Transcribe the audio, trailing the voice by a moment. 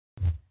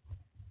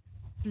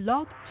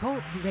Blog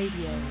Talk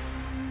Radio.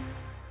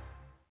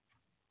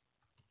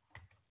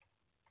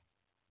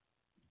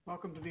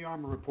 Welcome to the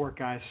ARMOR Report,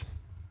 guys.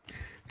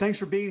 Thanks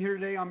for being here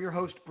today. I'm your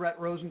host, Brett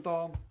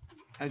Rosenthal.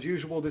 As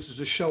usual, this is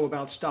a show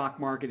about stock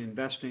market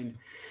investing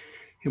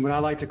in what I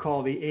like to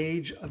call the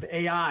age of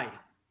AI.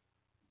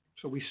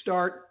 So we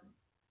start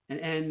and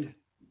end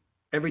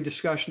every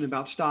discussion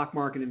about stock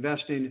market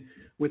investing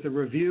with a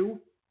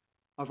review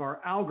of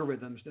our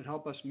algorithms that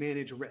help us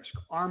manage risk.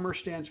 ARMOR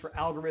stands for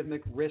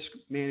Algorithmic Risk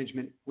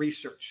Management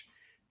Research.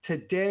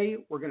 Today,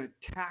 we're going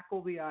to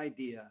tackle the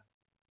idea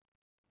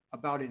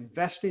about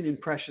investing in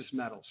precious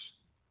metals.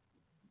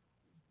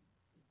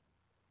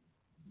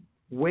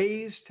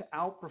 Ways to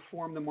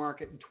outperform the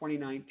market in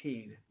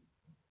 2019.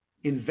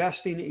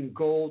 Investing in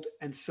gold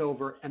and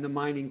silver and the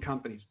mining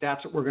companies.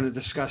 That's what we're going to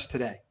discuss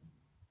today.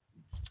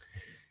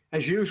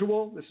 As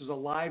usual, this is a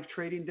live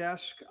trading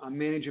desk. I'm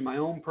managing my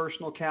own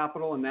personal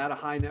capital and that of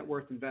high net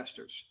worth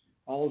investors.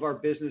 All of our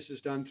business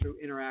is done through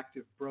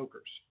Interactive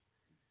Brokers.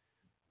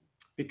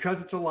 Because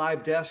it's a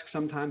live desk,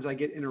 sometimes I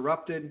get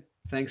interrupted.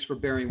 Thanks for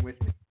bearing with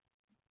me.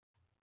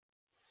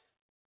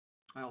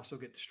 I also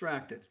get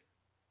distracted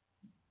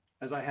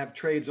as I have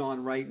trades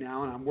on right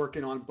now, and I'm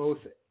working on both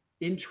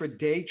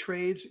intraday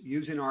trades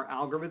using our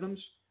algorithms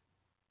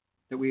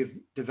that we've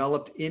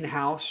developed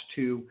in-house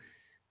to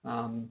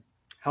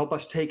help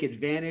us take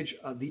advantage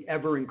of the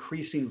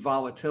ever-increasing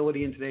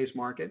volatility in today's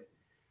market.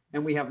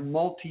 And we have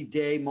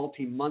multi-day,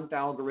 multi-month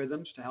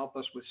algorithms to help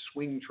us with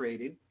swing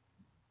trading,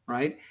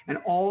 right? And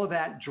all of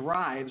that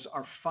drives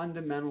our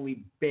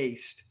fundamentally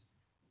based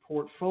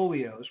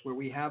portfolios where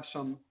we have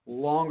some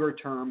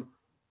longer-term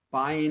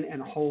buying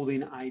and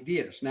holding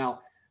ideas.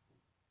 Now,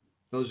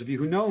 those of you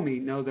who know me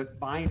know that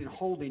buying and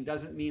holding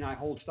doesn't mean I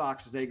hold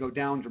stocks as they go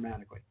down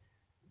dramatically.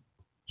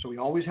 So we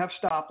always have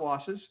stop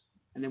losses,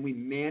 and then we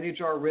manage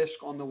our risk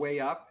on the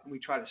way up, and we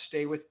try to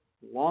stay with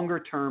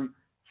longer-term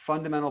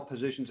fundamental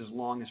positions as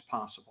long as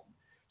possible.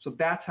 So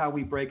that's how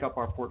we break up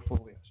our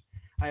portfolios.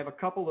 I have a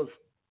couple of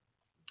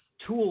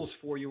tools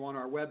for you on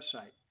our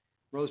website,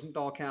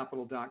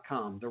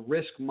 rosenthalcapital.com. The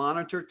Risk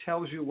Monitor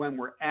tells you when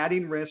we're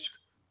adding risk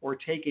or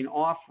taking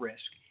off risk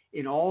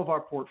in all of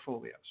our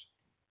portfolios.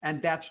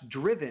 And that's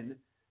driven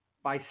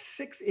by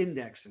 6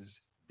 indexes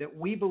that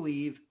we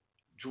believe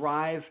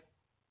drive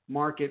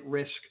market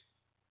risk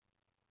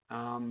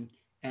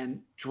and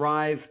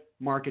drive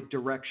market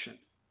direction.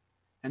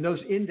 And those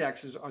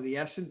indexes are the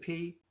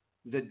S&P,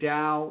 the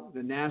Dow,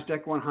 the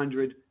NASDAQ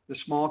 100, the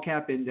small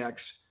cap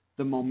index,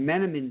 the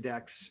momentum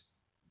index,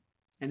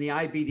 and the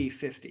IBD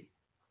 50.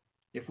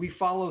 If we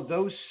follow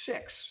those 6,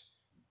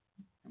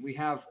 and we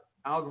have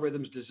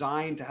algorithms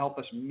designed to help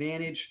us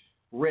manage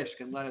risk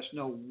and let us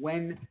know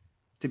when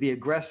to be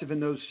aggressive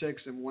in those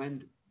 6 and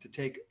when to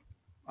take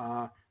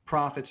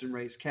profits and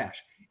raise cash.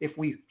 If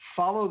we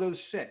follow those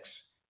 6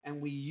 and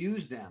we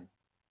use them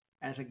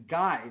as a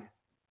guide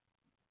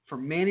for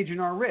managing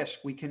our risk,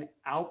 we can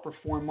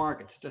outperform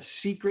markets. It's a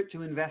secret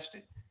to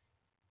investing.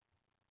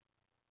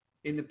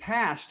 In the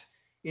past,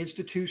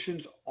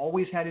 institutions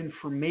always had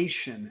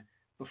information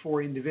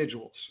before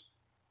individuals.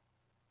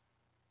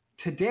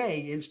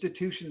 Today,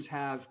 institutions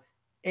have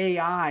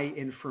AI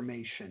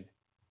information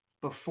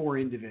before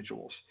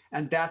individuals,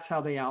 and that's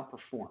how they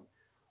outperform.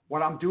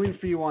 What I'm doing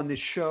for you on this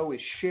show is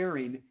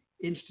sharing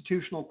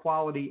institutional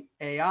quality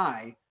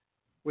AI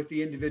with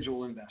the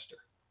individual investor.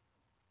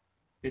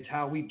 It's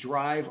how we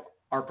drive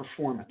our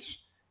performance.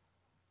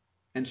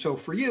 And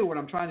so for you, what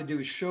I'm trying to do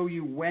is show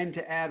you when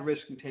to add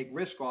risk and take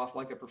risk off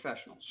like a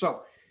professional. So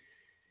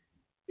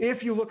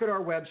if you look at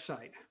our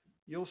website,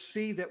 you'll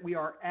see that we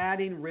are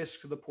adding risk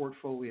to the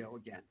portfolio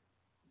again.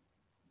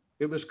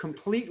 It was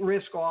complete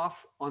risk off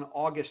on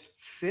August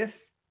 5th.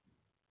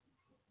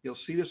 You'll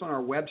see this on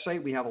our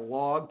website. We have a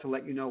log to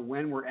let you know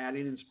when we're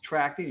adding and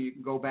subtracting. You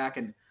can go back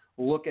and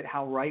look at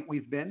how right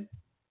we've been.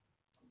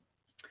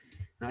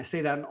 And I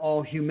say that in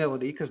all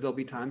humility because there'll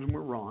be times when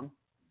we're wrong.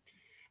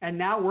 And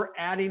now we're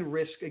adding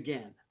risk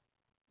again.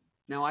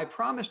 Now, I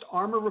promised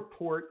ARMOR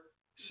Report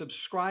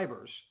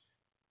subscribers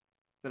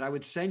that I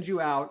would send you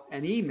out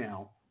an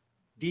email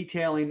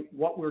detailing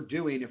what we're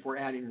doing if we're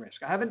adding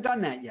risk. I haven't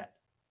done that yet.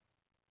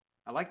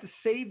 I like to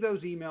save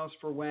those emails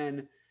for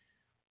when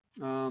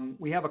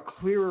we have a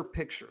clearer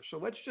picture. So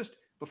let's just,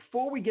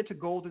 before we get to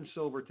gold and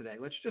silver today,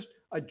 let's just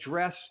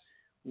address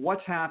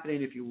what's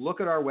happening. If you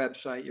look at our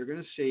website, you're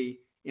going to see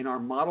in our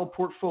model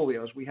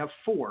portfolios, we have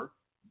 4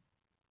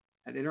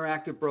 at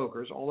Interactive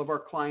Brokers. All of our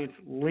clients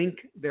link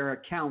their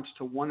accounts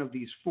to one of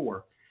these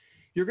 4.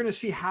 You're going to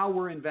see how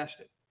we're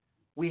invested.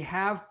 We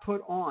have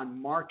put on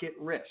market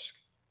risk,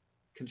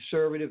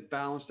 conservative,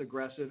 balanced,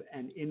 aggressive,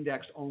 and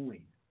index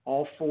only,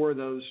 all 4 of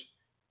those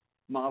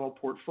model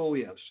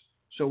portfolios.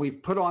 So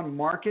we've put on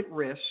market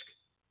risk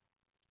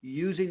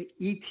using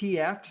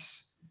ETFs,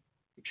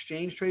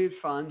 exchange-traded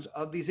funds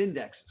of these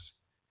indexes.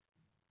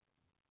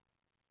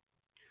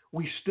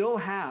 We still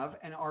have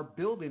and are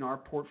building our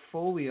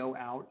portfolio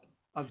out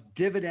of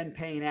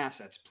dividend-paying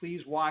assets.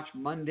 Please watch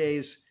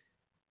Monday's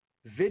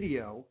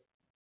video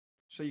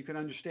so you can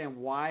understand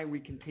why we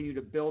continue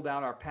to build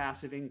out our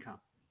passive income.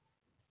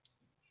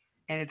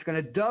 And it's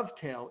going to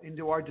dovetail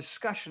into our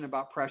discussion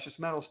about precious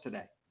metals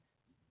today.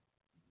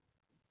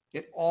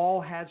 It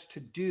all has to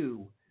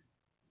do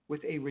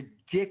with a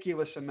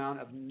ridiculous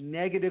amount of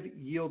negative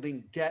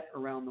yielding debt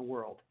around the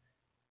world,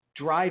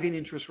 driving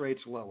interest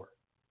rates lower.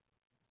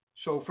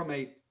 So from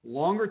a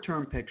longer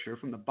term picture,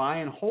 from the buy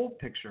and hold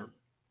picture,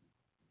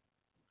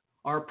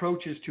 our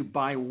approach is to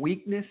buy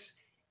weakness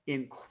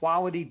in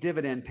quality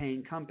dividend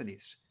paying companies.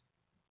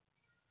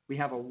 We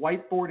have a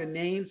whiteboard of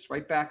names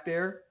right back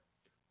there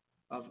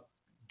of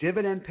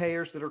dividend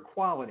payers that are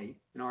quality,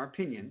 in our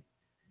opinion.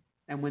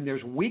 And when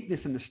there's weakness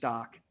in the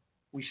stock,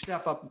 we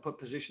step up and put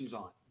positions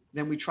on.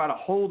 Then we try to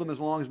hold them as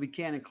long as we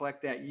can and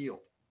collect that yield.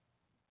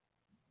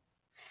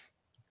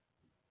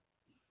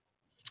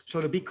 So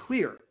to be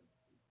clear,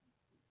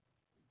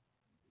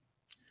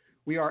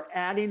 we are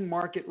adding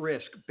market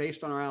risk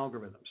based on our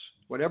algorithms.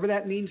 Whatever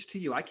that means to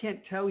you. I can't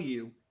tell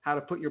you how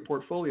to put your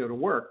portfolio to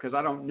work because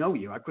I don't know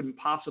you. I couldn't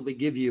possibly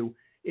give you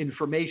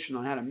information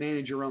on how to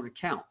manage your own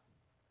account.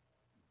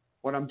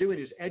 What I'm doing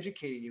is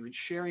educating you and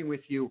sharing with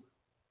you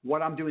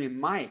what I'm doing in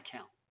my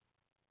account.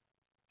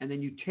 And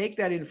then you take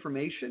that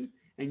information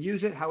and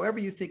use it however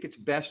you think it's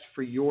best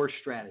for your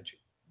strategy.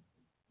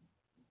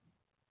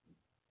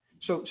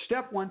 So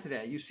step one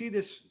today, you see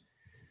this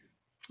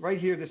right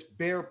here, this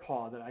bear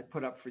paw that I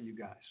put up for you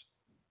guys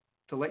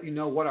to let you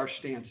know what our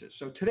stance is.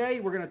 So today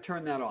we're going to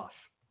turn that off.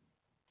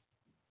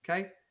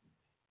 Okay?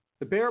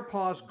 The bear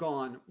paw's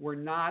gone. We're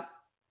not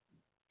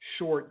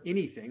short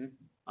anything,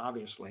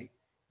 obviously,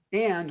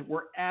 and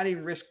we're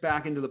adding risk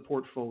back into the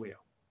portfolio.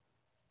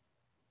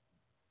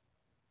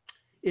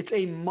 It's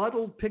a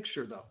muddled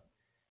picture, though.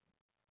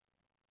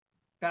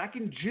 Back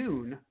in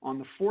June, on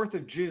the 4th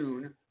of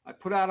June, I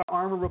put out an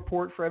ARMR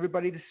report for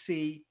everybody to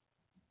see.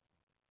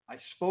 I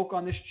spoke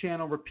on this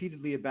channel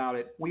repeatedly about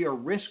it. We are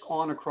risk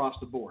on across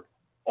the board.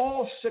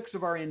 All 6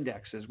 of our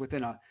indexes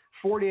within a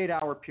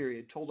 48-hour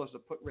period told us to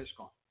put risk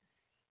on.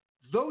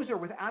 Those are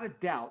without a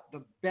doubt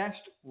the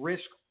best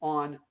risk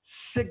on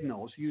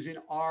signals using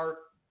our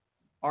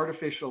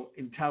artificial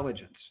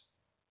intelligence.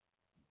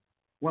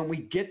 When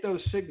we get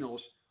those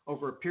signals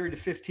over a period of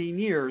 15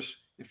 years,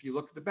 if you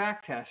look at the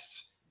back tests,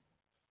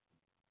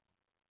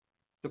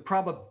 the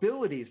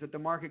probabilities that the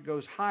market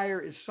goes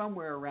higher is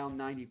somewhere around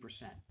 90%.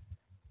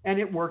 And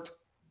it worked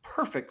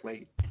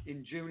perfectly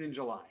in June and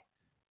July.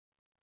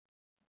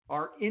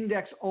 Our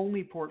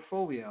index-only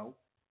portfolio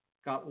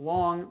got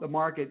long the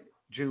market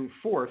June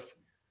 4th.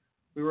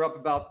 We were up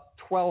about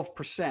 12%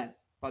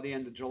 by the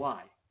end of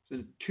July.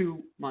 It's a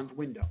 2-month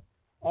window.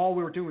 All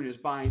we were doing is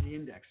buying the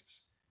indexes.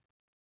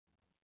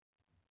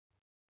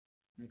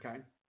 Okay?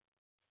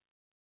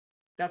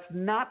 That's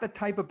not the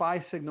type of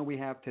buy signal we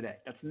have today.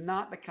 That's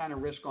not the kind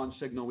of risk-on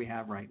signal we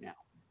have right now.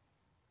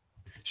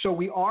 So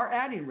we are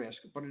adding risk,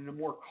 but in a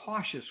more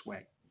cautious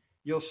way.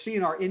 You'll see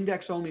in our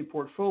index-only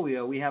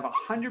portfolio, we have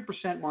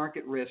 100%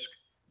 market risk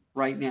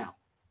right now.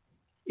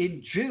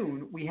 In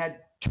June, we had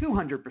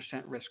 200%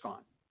 risk on.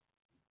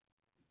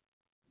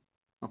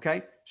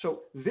 Okay?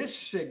 So this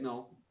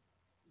signal,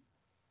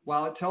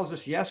 while it tells us,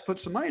 yes, put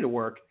some money to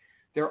work,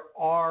 there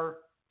are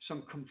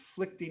some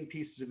conflicting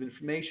pieces of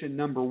information.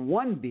 Number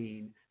one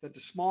being that the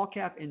small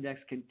cap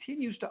index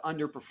continues to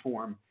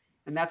underperform,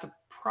 and that's a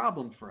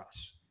problem for us.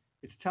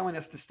 It's telling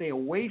us to stay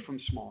away from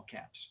small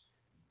caps.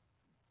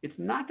 It's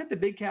not that the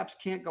big caps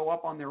can't go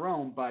up on their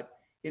own, but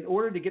in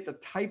order to get the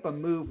type of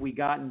move we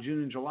got in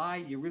June and July,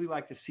 you really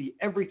like to see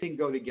everything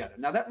go together.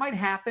 Now, that might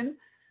happen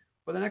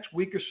for the next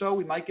week or so.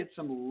 We might get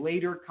some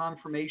later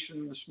confirmation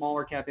in the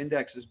smaller cap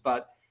indexes,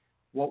 but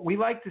what we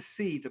like to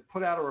see, to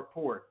put out a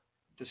report,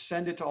 to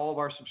send it to all of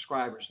our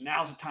subscribers,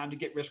 now's the time to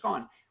get risk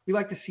on. We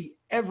like to see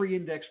every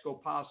index go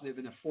positive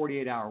in a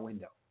 48-hour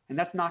window, and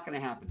that's not going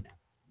to happen now.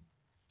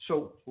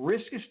 So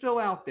risk is still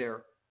out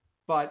there,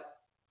 but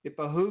it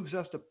behooves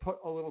us to put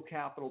a little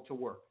capital to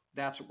work.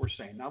 That's what we're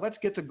saying. Now let's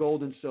get to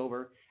gold and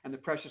silver and the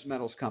precious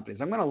metals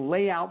companies. I'm going to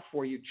lay out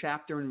for you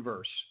chapter and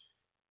verse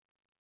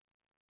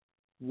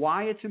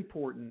why it's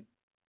important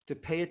to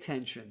pay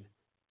attention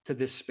to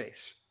this space.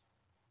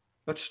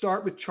 Let's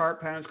start with chart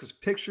patterns because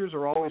pictures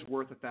are always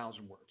worth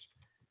 1,000 words.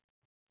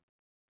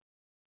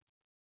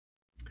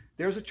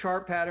 There's a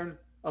chart pattern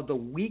of the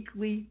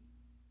weekly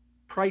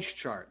price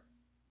chart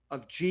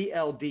of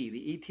GLD,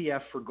 the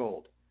ETF for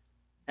gold.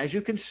 As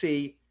you can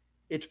see,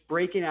 it's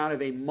breaking out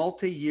of a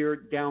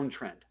multi-year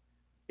downtrend.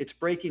 It's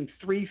breaking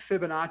 3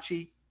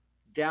 Fibonacci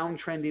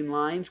downtrending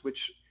lines, which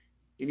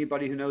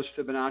anybody who knows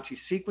Fibonacci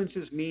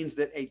sequences means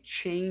that a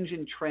change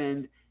in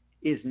trend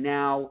is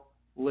now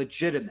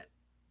legitimate.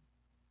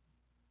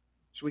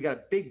 So we got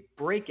a big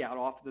breakout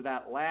off of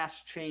that last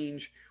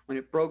change when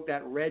it broke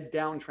that red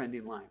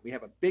downtrending line. We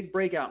have a big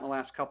breakout in the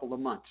last couple of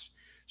months.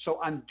 So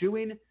I'm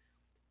doing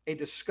a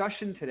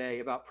discussion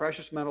today about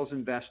precious metals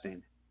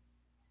investing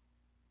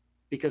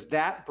because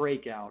that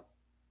breakout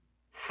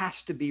has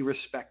to be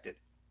respected.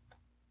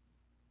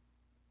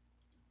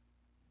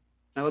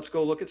 Now let's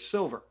go look at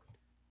silver.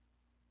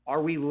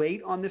 Are we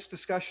late on this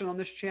discussion on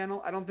this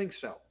channel? I don't think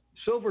so.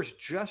 Silver's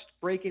just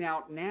breaking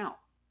out now.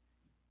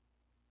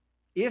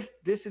 If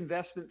this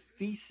investment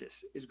thesis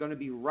is going to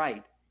be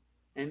right,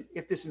 and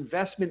if this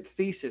investment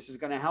thesis is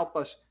going to help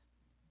us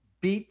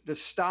beat the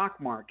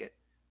stock market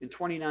in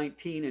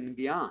 2019 and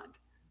beyond,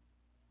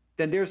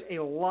 then there's a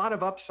lot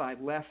of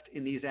upside left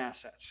in these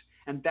assets.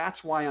 And that's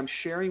why I'm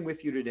sharing with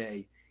you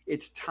today.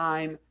 It's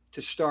time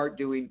to start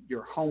doing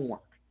your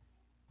homework.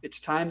 It's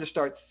time to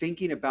start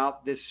thinking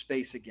about this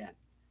space again.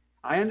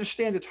 I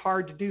understand it's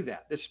hard to do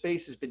that. This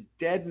space has been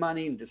dead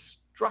money and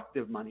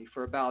destructive money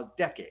for about a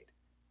decade.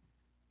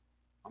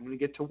 I'm going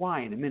to get to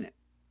why in a minute.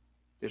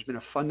 There's been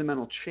a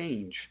fundamental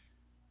change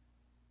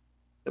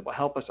that will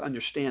help us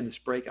understand this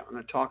breakout. I'm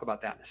going to talk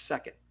about that in a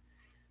second.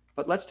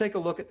 But let's take a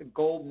look at the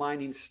gold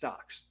mining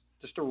stocks,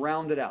 just to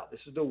round it out.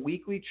 This is the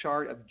weekly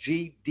chart of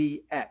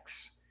GDX.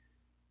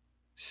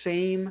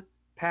 Same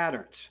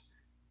patterns.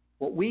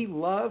 What we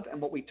love and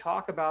what we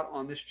talk about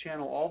on this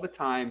channel all the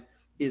time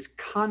is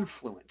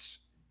confluence.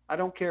 I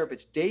don't care if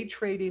it's day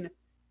trading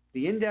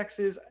the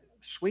indexes,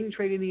 swing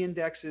trading the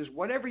indexes,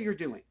 whatever you're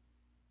doing,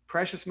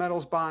 precious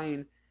metals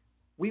buying,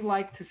 we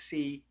like to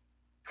see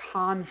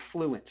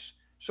confluence.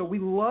 So we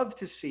love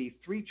to see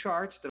three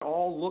charts that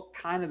all look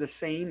kind of the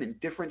same in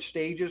different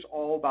stages,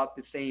 all about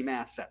the same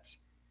assets.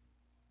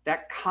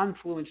 That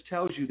confluence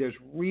tells you there's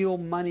real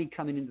money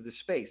coming into the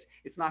space.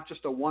 It's not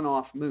just a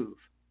one-off move.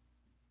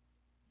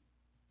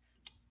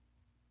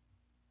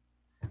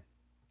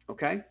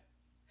 Okay?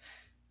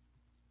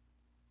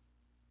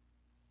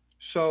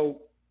 So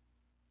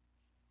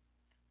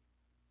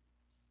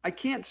I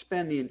can't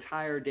spend the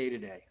entire day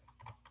today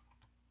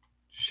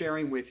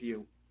sharing with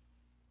you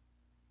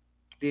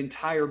the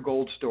entire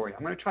gold story.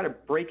 I'm going to try to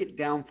break it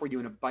down for you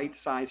in a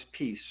bite-sized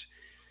piece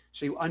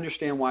so you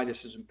understand why this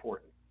is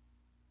important.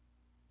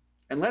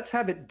 And let's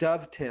have it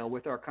dovetail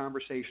with our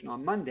conversation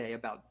on Monday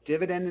about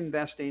dividend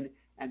investing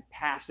and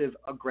passive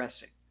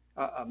aggressive.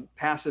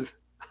 Passive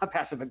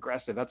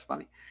aggressive, that's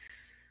funny.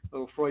 A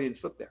little Freudian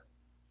slip there.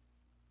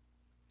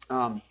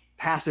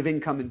 Passive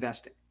income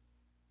investing.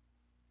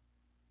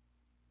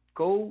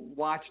 Go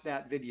watch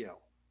that video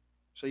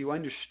so you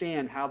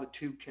understand how the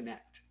two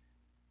connect.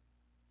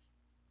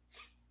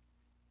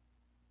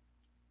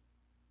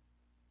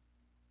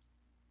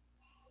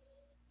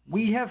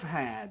 We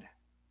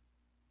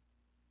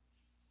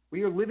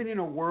are living in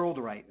a world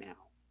right now.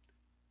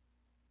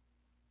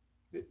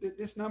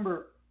 This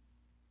number,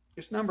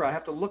 I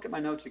have to look at my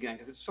notes again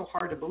because it's so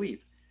hard to believe.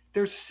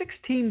 There's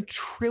 $16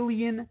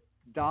 trillion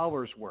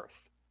worth.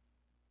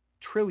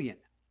 Trillion.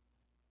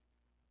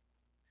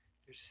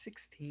 There's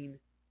 $16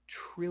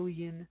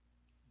 trillion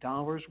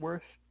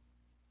worth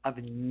of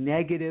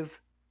negative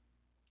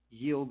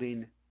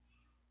yielding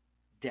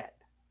debt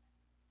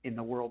in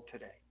the world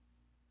today.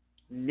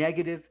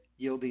 Negative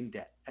yielding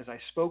debt. As I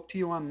spoke to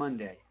you on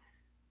Monday,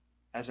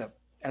 as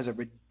a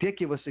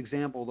ridiculous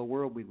example of the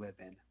world we live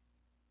in,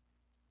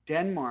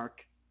 Denmark,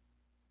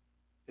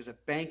 there's a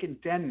bank in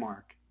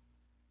Denmark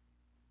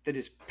that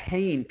is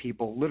paying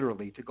people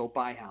literally to go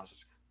buy houses.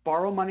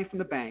 Borrow money from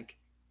the bank,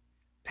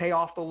 pay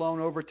off the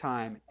loan over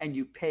time, and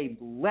you pay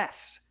less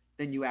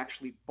than you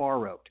actually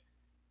borrowed.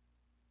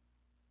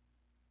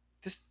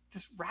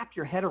 Just wrap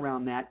your head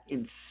around that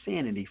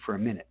insanity for a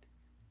minute.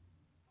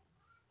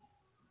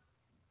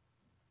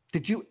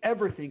 Did you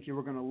ever think you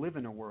were going to live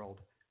in a world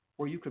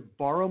where you could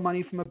borrow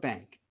money from a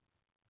bank,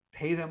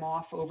 pay them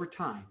off over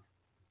time,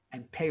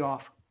 and pay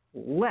off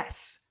less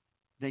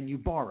than you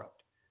borrowed?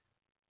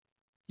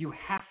 You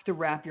have to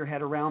wrap your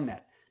head around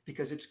that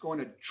because it's going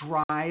to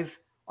drive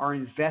our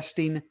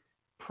investing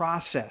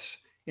process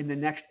in the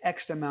next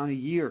X amount of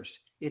years.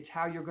 It's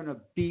how you're going to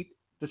beat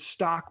the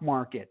stock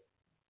market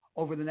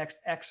over the next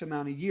X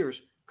amount of years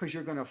because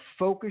you're going to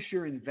focus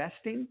your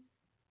investing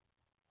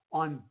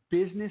on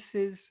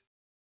businesses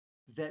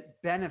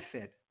that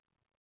benefit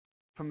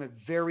from a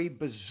very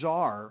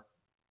bizarre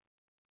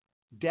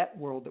debt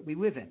world that we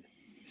live in.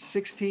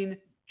 $16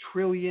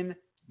 trillion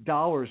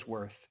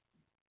worth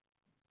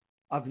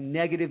of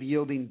negative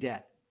yielding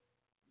debt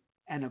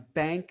and a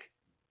bank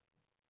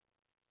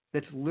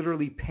that's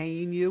literally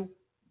paying you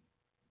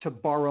to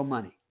borrow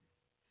money.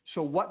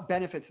 So what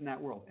benefits in that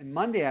world? And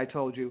Monday I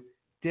told you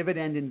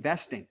dividend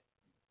investing,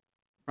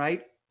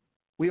 right?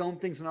 We own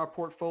things in our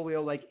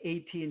portfolio like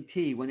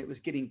AT&T when it was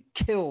getting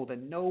killed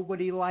and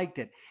nobody liked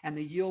it. And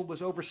the yield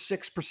was over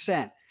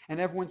 6%. And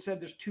everyone said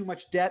there's too much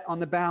debt on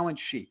the balance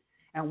sheet.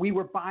 And we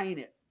were buying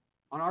it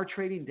on our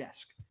trading desk,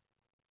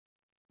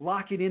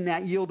 locking in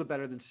that yield of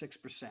better than 6%.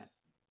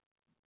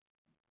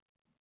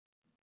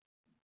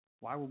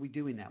 Why were we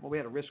doing that? Well, we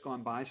had a risk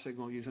on buy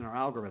signal using our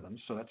algorithms.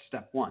 So that's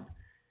step one.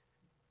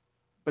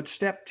 But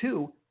step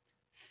two,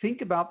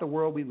 think about the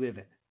world we live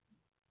in.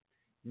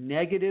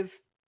 Negative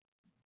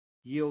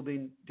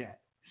yielding debt,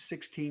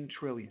 16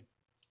 trillion.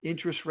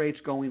 Interest rates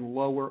going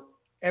lower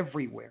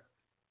everywhere.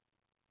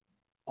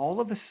 All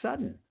of a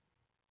sudden,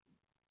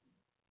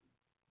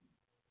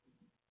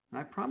 and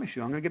I promise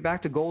you, I'm going to get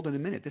back to gold in a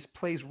minute. This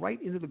plays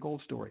right into the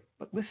gold story.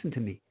 But listen to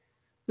me.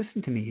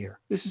 Listen to me here.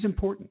 This is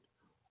important.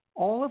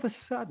 All of a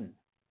sudden,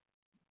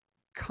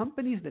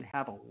 companies that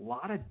have a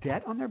lot of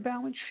debt on their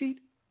balance sheet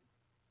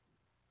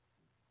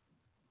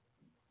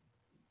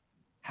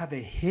have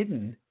a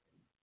hidden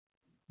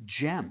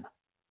gem.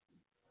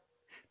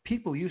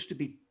 People used to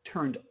be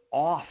turned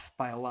off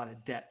by a lot of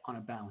debt on a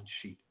balance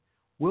sheet.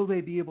 Will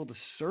they be able to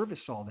service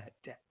all that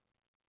debt?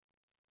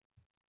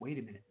 Wait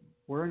a minute.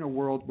 We're in a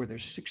world where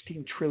there's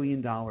 $16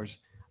 trillion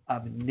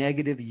of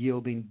negative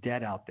yielding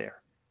debt out there.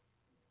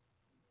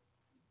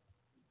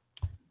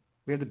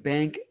 We have the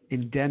bank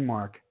in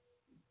Denmark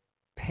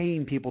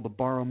paying people to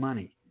borrow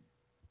money.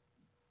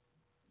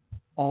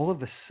 All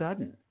of a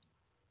sudden,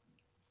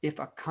 if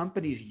a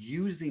company's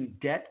using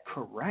debt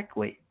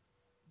correctly,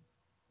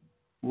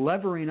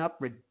 levering up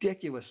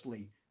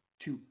ridiculously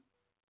to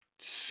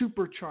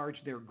supercharge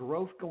their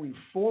growth going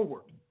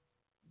forward,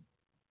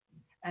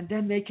 and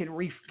then they can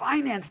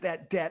refinance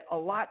that debt a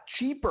lot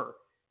cheaper.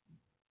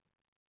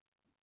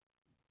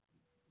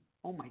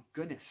 Oh my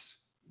goodness.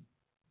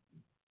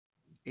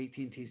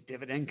 AT&T's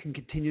dividend can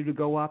continue to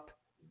go up.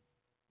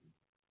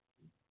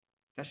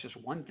 That's just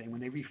one thing. When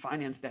they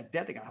refinance that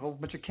debt, they got a whole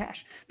bunch of cash.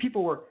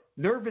 People were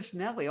nervous,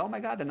 Nelly. Oh my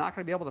God, they're not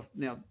going to be able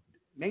to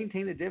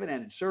maintain the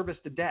dividend and service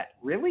the debt.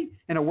 Really?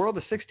 In a world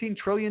of $16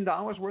 trillion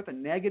worth of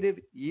negative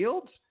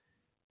yields?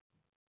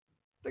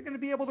 They're going to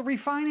be able to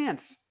refinance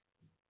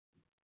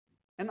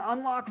and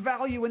unlock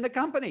value in the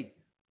company.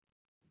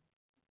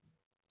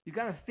 You've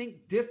got to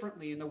think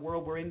differently in the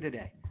world we're in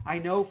today. I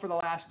know for the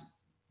last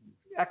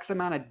X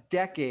amount of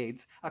decades,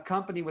 a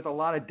company with a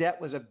lot of debt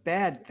was a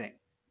bad thing.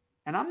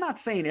 And I'm not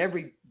saying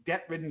every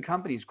debt-ridden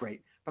company is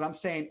great, but I'm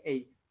saying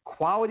a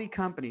quality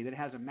company that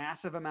has a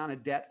massive amount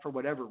of debt for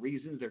whatever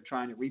reasons, they're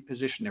trying to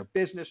reposition their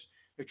business,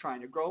 they're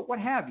trying to grow, what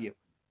have you.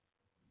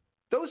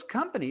 Those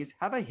companies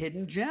have a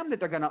hidden gem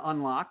that they're going to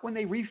unlock when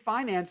they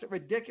refinance at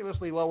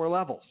ridiculously lower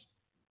levels.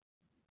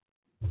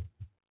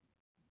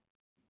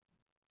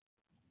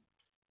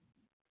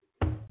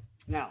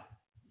 Now,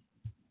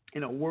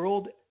 in a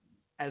world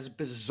as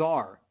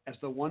bizarre as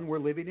the one we're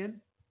living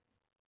in,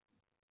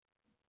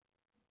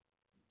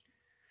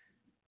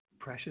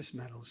 precious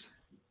metals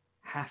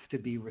have to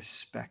be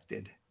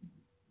respected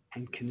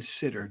and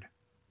considered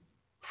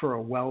for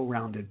a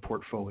well-rounded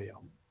portfolio.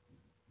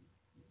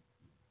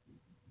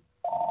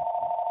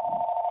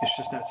 It's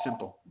just that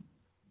simple.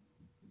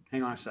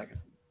 Hang on a second.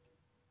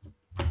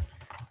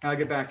 I'll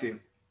get back to you.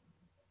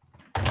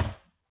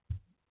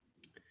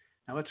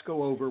 Now let's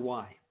go over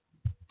why.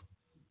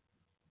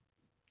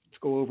 Let's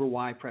go over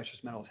why precious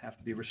metals have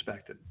to be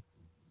respected.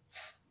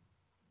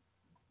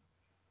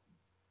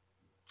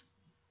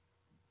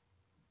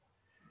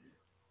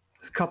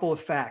 A couple of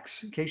facts,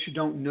 in case you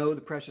don't know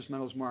the precious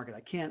metals market.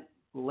 I can't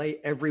lay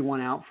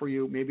everyone out for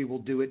you. Maybe we'll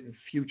do it in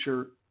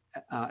future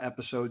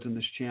episodes on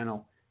this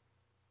channel.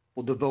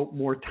 We'll devote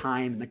more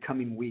time in the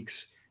coming weeks,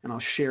 and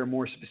I'll share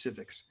more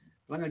specifics.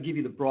 But I'm going to give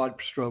you the broad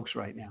strokes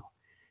right now.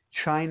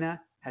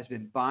 China has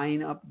been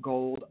buying up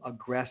gold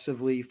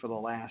aggressively for the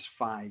last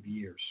 5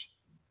 years.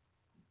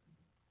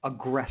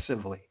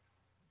 Aggressively.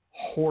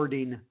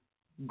 Hoarding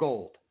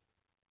gold.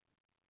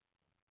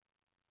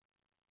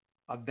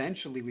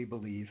 Eventually, we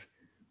believe,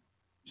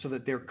 so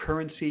that their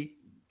currency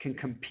can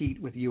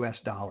compete with U.S.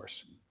 dollars.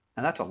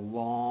 Now, that's a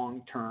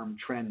long-term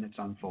trend that's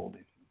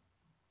unfolding.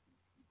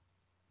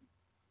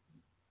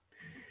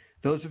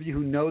 Those of you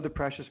who know the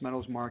precious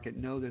metals market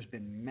know there's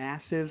been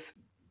massive,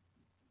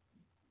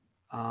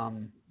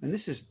 and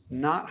this is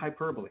not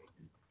hyperbole,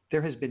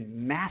 there has been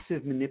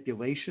massive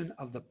manipulation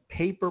of the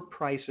paper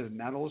price of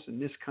metals in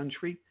this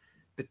country,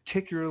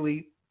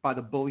 particularly by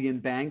the bullion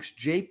banks.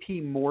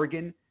 J.P.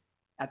 Morgan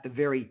at the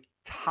very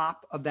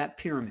top of that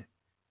pyramid.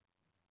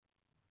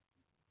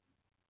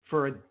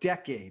 For a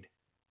decade,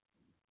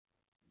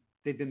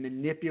 they've been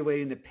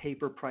manipulating the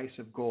paper price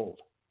of gold.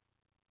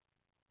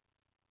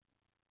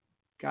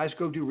 Guys,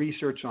 go do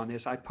research on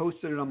this. I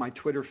posted it on my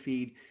Twitter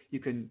feed.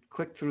 You can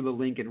click through the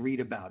link and read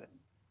about it.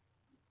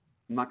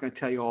 I'm not going to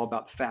tell you all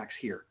about the facts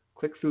here.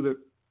 Click through the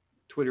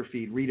Twitter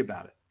feed, read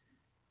about it.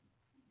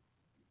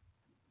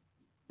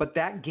 But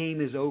that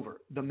game is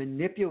over. The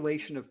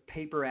manipulation of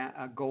paper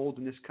gold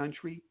in this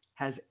country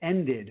has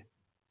ended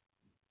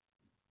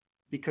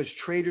because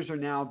traders are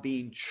now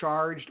being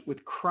charged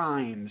with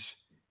crimes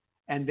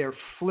and they're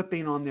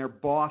flipping on their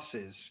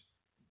bosses.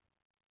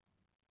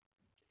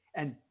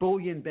 And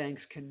bullion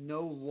banks can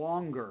no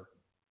longer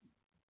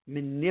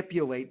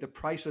manipulate the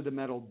price of the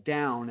metal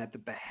down at the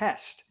behest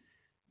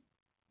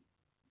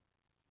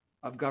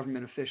of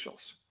government officials.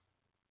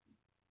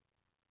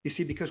 You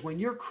see, because when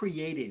you're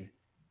creating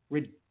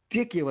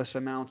ridiculous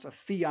amounts of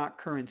fiat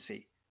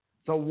currency,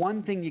 the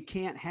one thing you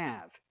can't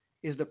have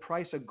is the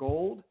price of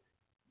gold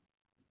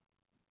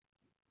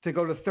to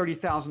go to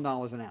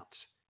 $30,000 an ounce,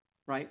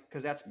 right?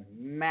 Because that's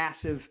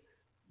massive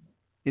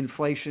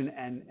inflation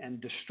and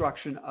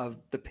destruction of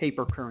the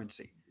paper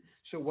currency.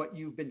 So what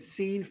you've been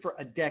seeing for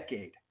a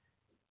decade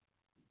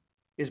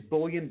is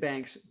bullion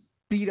banks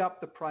beat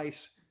up the price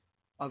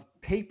of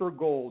paper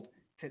gold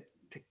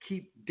to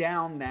keep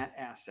down that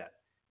asset.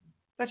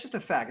 That's just a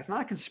fact. It's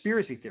not a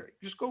conspiracy theory.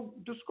 Just go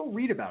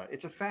read about it.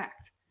 It's a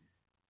fact.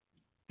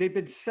 They've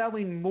been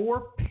selling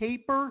more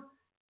paper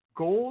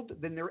gold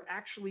than there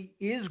actually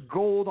is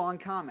gold on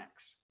COMEX.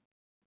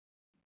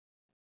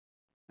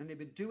 And they've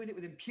been doing it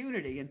with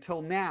impunity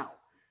until now.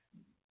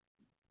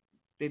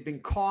 They've been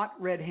caught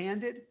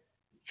red-handed.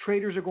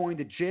 Traders are going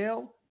to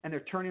jail, and they're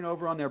turning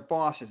over on their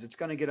bosses. It's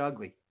going to get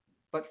ugly.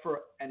 But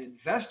for an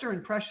investor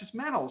in precious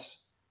metals,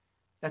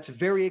 that's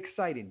very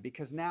exciting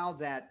because now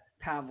that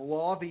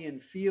Pavlovian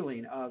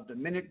feeling of the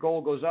minute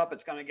gold goes up,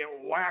 it's going to get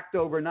whacked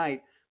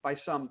overnight by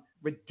some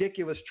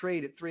ridiculous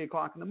trade at 3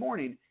 o'clock in the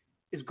morning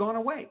is gone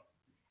away.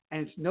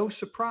 And it's no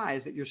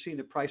surprise that you're seeing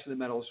the price of the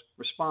metals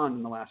respond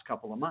in the last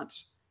couple of months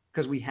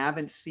because we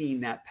haven't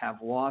seen that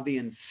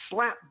Pavlovian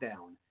slap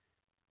down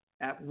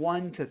at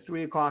 1 to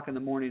 3 o'clock in the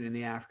morning in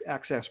the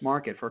access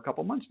market for a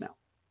couple of months now.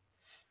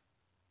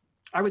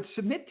 I would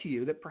submit to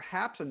you that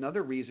perhaps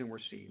another reason we're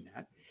seeing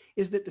that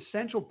is that the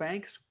central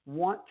banks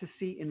want to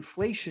see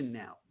inflation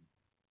now.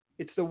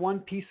 It's the one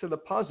piece of the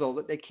puzzle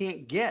that they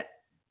can't get.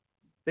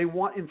 They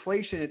want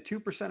inflation at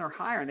 2% or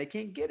higher, and they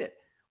can't get it.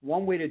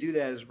 One way to do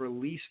that is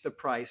release the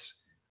price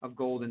of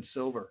gold and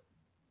silver.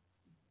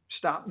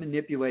 Stop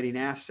manipulating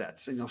assets,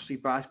 and you'll see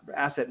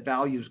asset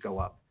values go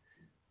up.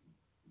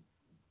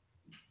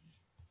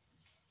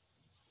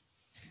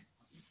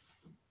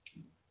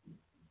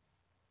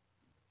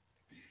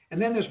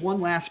 And then there's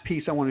one last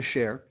piece I want to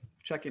share.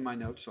 Checking my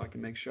notes so I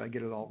can make sure I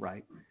get it all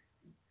right.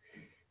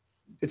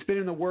 It's been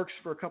in the works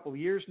for a couple of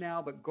years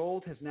now, but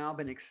gold has now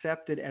been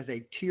accepted as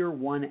a tier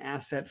 1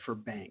 asset for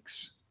banks.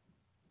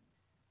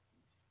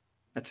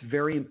 That's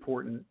very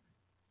important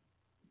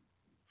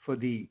for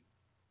the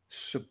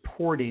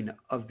supporting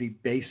of the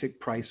basic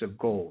price of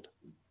gold.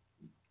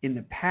 In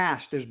the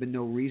past, there's been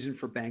no reason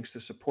for banks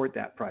to support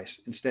that price.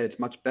 Instead, it's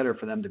much better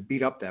for them to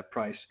beat up that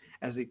price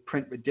as they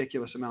print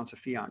ridiculous amounts of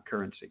fiat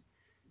currency.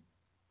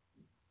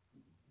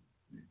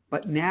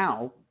 But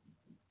now,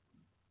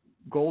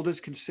 gold is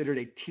considered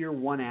a tier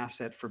 1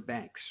 asset for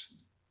banks.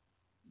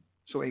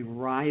 So a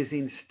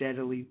rising,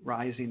 steadily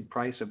rising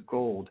price of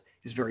gold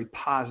is very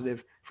positive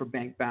for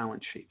bank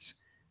balance sheets.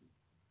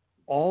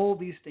 All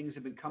these things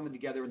have been coming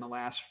together in the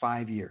last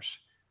 5 years.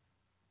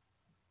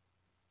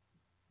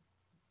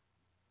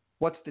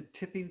 What's the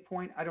tipping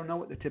point? I don't know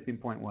what the tipping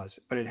point was,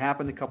 but it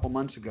happened a couple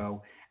months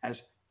ago as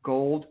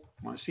gold,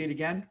 want to see it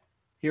again?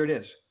 Here it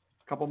is,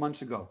 a couple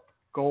months ago.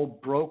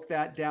 Gold broke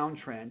that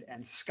downtrend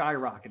and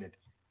skyrocketed.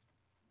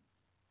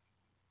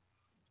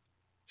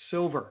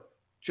 Silver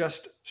just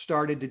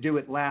started to do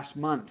it last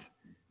month.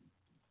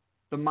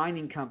 The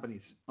mining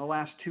companies, the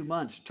last 2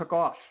 months, took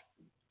off.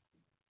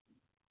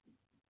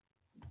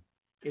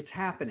 It's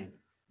happening.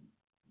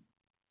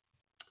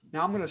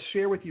 Now I'm going to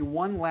share with you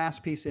one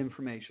last piece of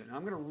information.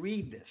 I'm going to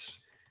read this,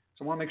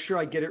 so I want to make sure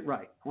I get it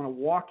right. I want to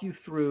walk you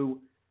through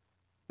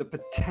the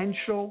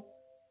potential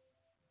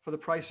for the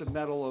price of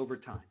metal over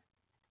time.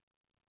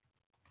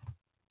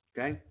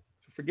 Okay?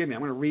 So forgive me.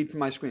 I'm going to read from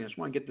my screen. I just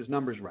want to get these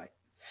numbers right.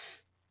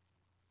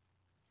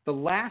 The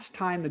last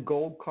time the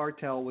gold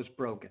cartel was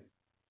broken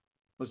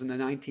was in the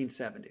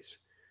 1970s.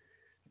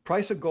 The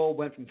price of gold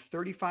went from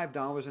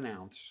 $35 an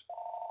ounce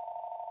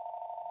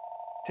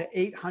to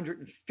 $850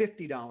 an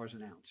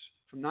ounce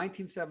from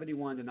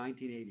 1971 to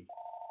 1980.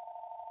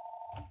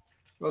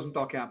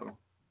 Rosenthal Capital.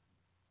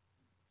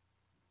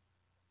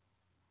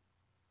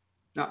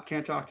 No,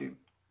 can't talk to you.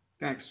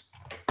 Thanks.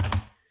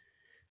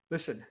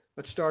 Listen,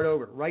 let's start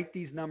over. Write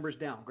these numbers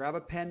down. Grab a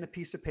pen and a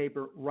piece of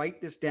paper. Write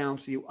this down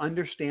so you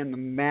understand the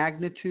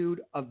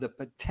magnitude of the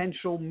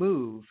potential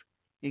move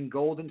in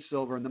gold and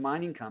silver in the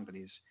mining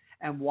companies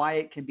and why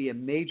it can be a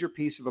major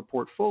piece of a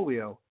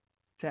portfolio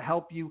to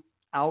help you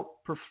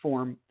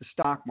outperform the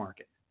stock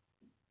market.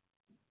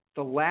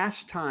 The last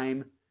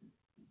time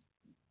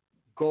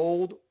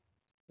gold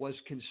was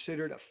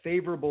considered a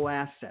favorable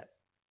asset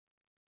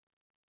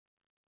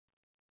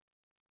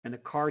and the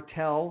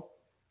cartel,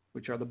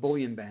 which are the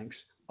bullion banks,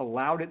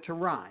 allowed it to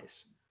rise,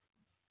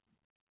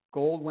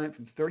 gold went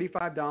from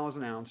 $35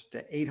 an ounce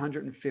to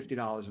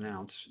 $850 an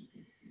ounce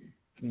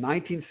from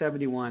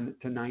 1971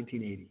 to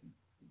 1980.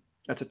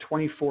 That's a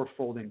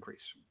 24-fold increase.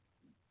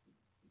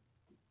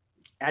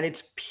 At its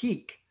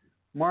peak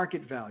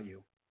market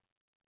value,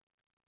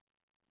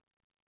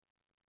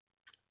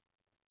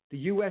 the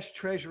U.S.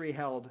 Treasury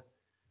held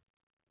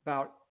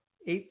about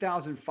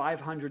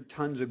 8,500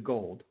 tons of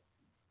gold,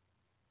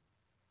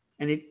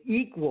 and it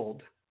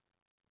equaled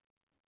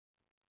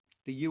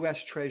the U.S.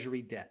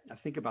 Treasury debt. Now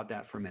think about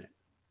that for a minute.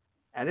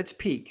 At its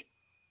peak,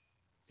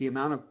 the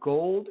amount of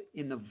gold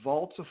in the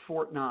vaults of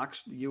Fort Knox,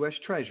 the U.S.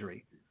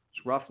 Treasury,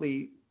 was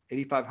roughly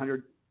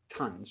 8,500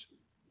 tons.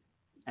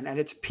 And at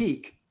its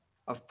peak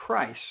of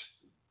price,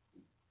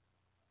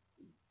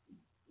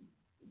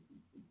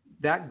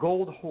 that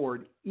gold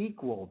hoard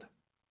equaled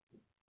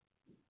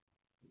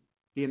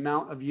the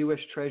amount of U.S.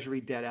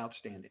 Treasury debt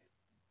outstanding.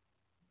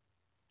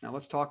 Now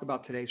let's talk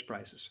about today's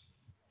prices.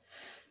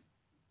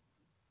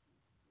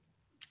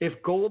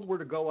 If gold were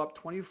to go up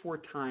 24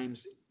 times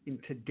in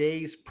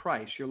today's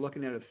price, you're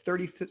looking at a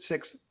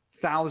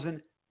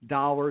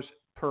 $36,000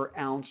 per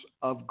ounce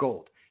of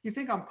gold. You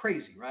think I'm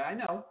crazy, right? I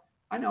know.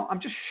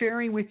 I'm just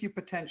sharing with you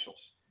potentials.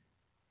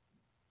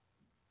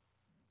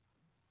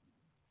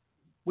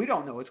 We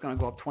don't know it's going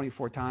to go up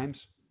 24 times.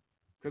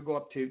 Could go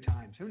up 2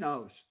 times. Who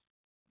knows?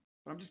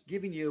 But I'm just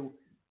giving you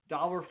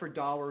dollar for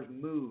dollar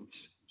moves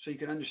so you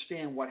can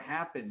understand what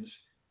happens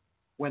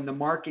when the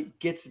market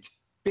gets its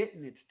bit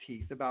in its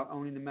teeth about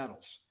owning the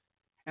metals.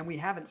 And we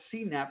haven't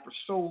seen that for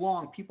so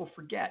long, people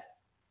forget.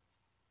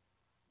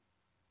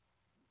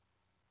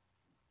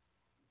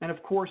 And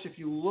of course, if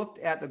you looked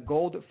at the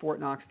gold at Fort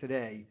Knox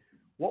today,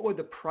 what would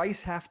the price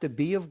have to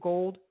be of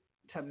gold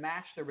to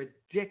match the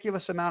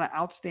ridiculous amount of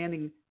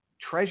outstanding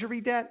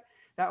treasury debt?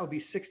 That would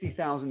be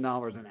 $60,000 an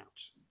ounce.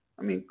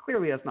 I mean,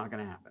 clearly that's not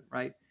going to happen,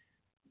 right?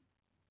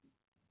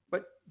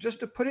 But just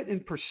to put it in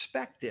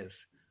perspective,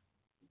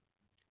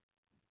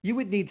 you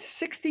would need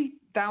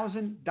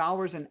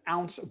 $60,000 an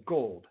ounce of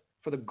gold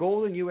for the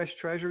gold in U.S.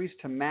 Treasuries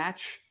to match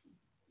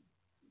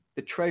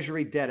the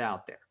treasury debt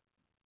out there.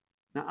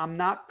 Now, I'm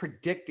not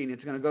predicting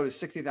it's going to go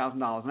to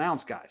 $60,000 an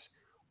ounce, guys.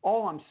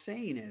 All I'm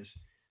saying is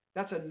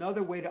that's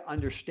another way to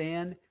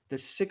understand the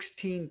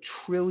 $16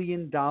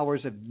 trillion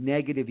of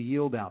negative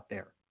yield out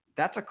there.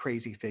 That's a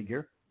crazy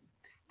figure.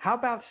 How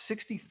about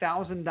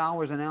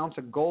 $60,000 an ounce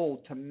of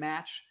gold to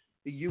match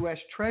the U.S.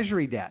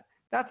 Treasury debt?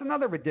 That's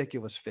another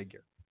ridiculous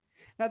figure.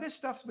 Now, this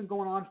stuff's been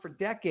going on for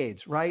decades,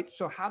 right?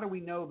 So how do we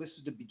know this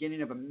is the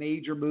beginning of a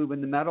major move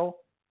in the metal?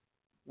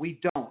 We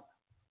don't.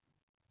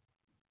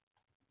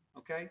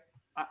 Okay?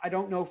 I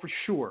don't know for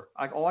sure.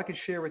 All I can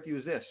share with you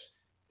is this.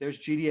 There's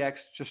GDX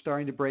just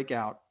starting to break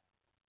out,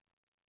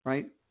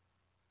 right?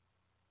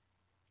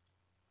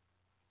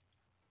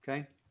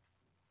 Okay?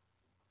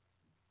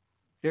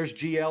 There's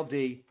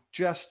GLD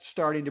just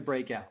starting to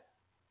break out.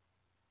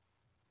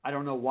 I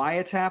don't know why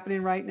it's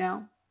happening right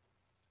now.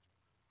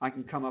 I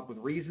can come up with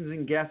reasons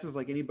and guesses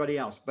like anybody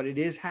else, but it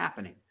is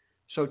happening.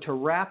 So to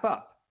wrap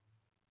up,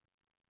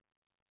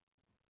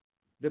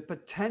 the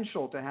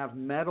potential to have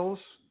metals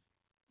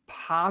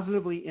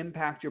positively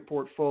impact your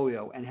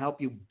portfolio and help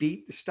you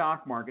beat the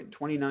stock market in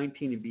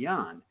 2019 and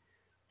beyond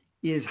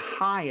is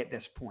high at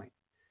this point.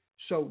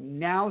 So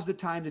now's the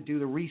time to do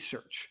the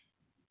research.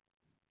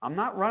 I'm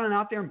not running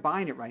out there and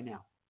buying it right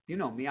now. You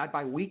know me, I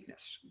buy weakness.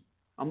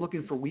 I'm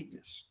looking for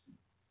weakness.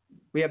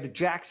 We have the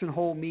Jackson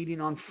Hole meeting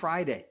on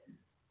Friday.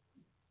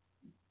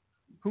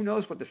 Who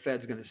knows what the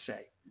Fed's going to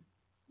say?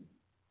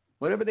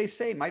 Whatever they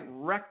say might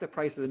wreck the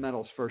price of the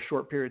metals for a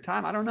short period of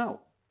time. I don't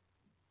know.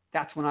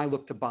 That's when I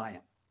look to buy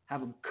them. Have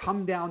them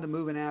come down to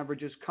moving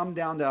averages, come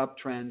down to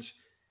uptrends.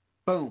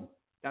 Boom.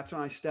 That's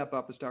when I step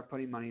up and start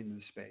putting money into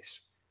the space.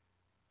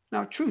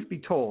 Now, truth be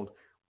told,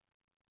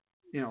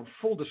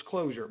 full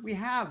disclosure, we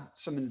have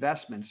some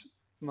investments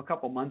from a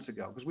couple months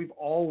ago because we've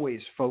always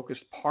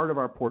focused part of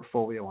our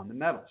portfolio on the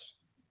metals.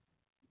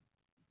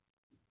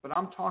 But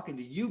I'm talking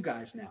to you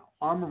guys now,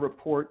 Armor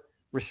Report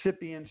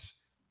recipients,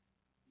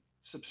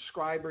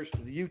 subscribers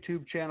to the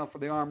YouTube channel for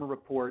the Armor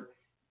Report.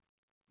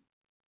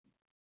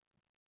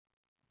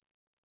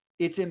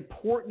 It's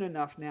important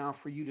enough now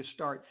for you to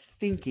start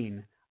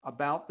thinking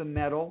about the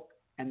metal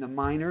and the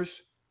miners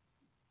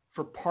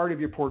for part of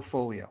your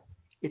portfolio.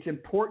 It's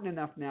important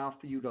enough now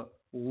for you to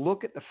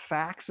look at the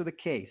facts of the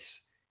case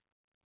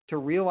to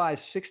realize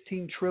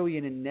 16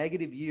 trillion in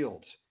negative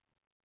yields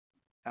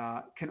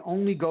can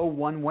only go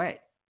one way.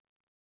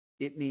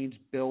 It means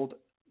build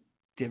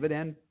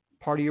dividend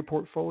part of your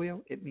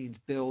portfolio. It means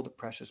build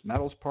precious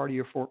metals part of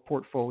your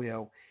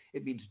portfolio.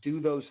 It means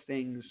do those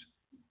things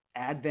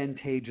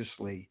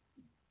advantageously,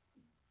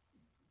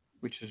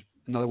 which is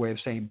another way of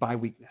saying buy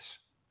weakness.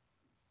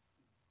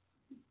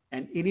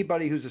 And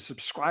anybody who's a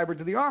subscriber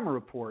to the Armor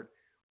Report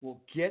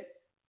will get,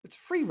 it's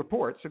a free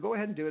report, so go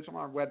ahead and do it. It's on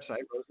our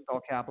website,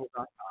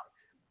 rosenthalcapital.com.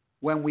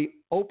 When we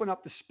open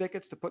up the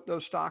spigots to put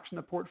those stocks in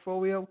the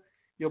portfolio,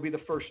 you'll be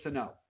the first to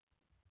know.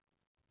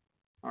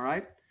 All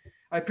right?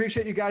 I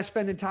appreciate you guys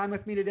spending time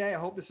with me today. I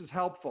hope this is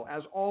helpful.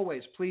 As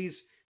always, please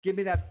give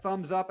me that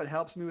thumbs up. It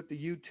helps me with the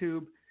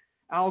YouTube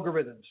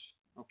algorithms,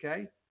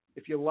 okay?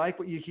 If you like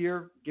what you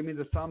hear, give me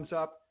the thumbs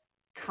up.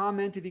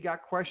 Comment if you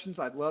got questions.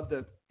 I'd love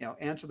to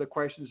answer the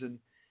questions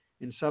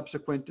in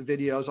subsequent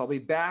videos. I'll be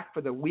back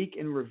for the week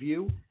in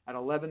review at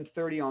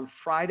 11:30 on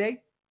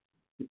Friday.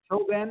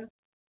 Until then,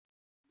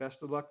 best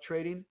of luck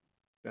trading,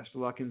 best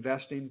of luck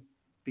investing.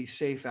 Be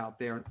safe out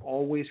there and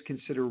always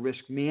consider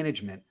risk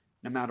management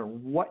no matter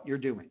what you're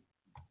doing.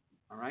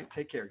 All right?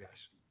 Take care, guys.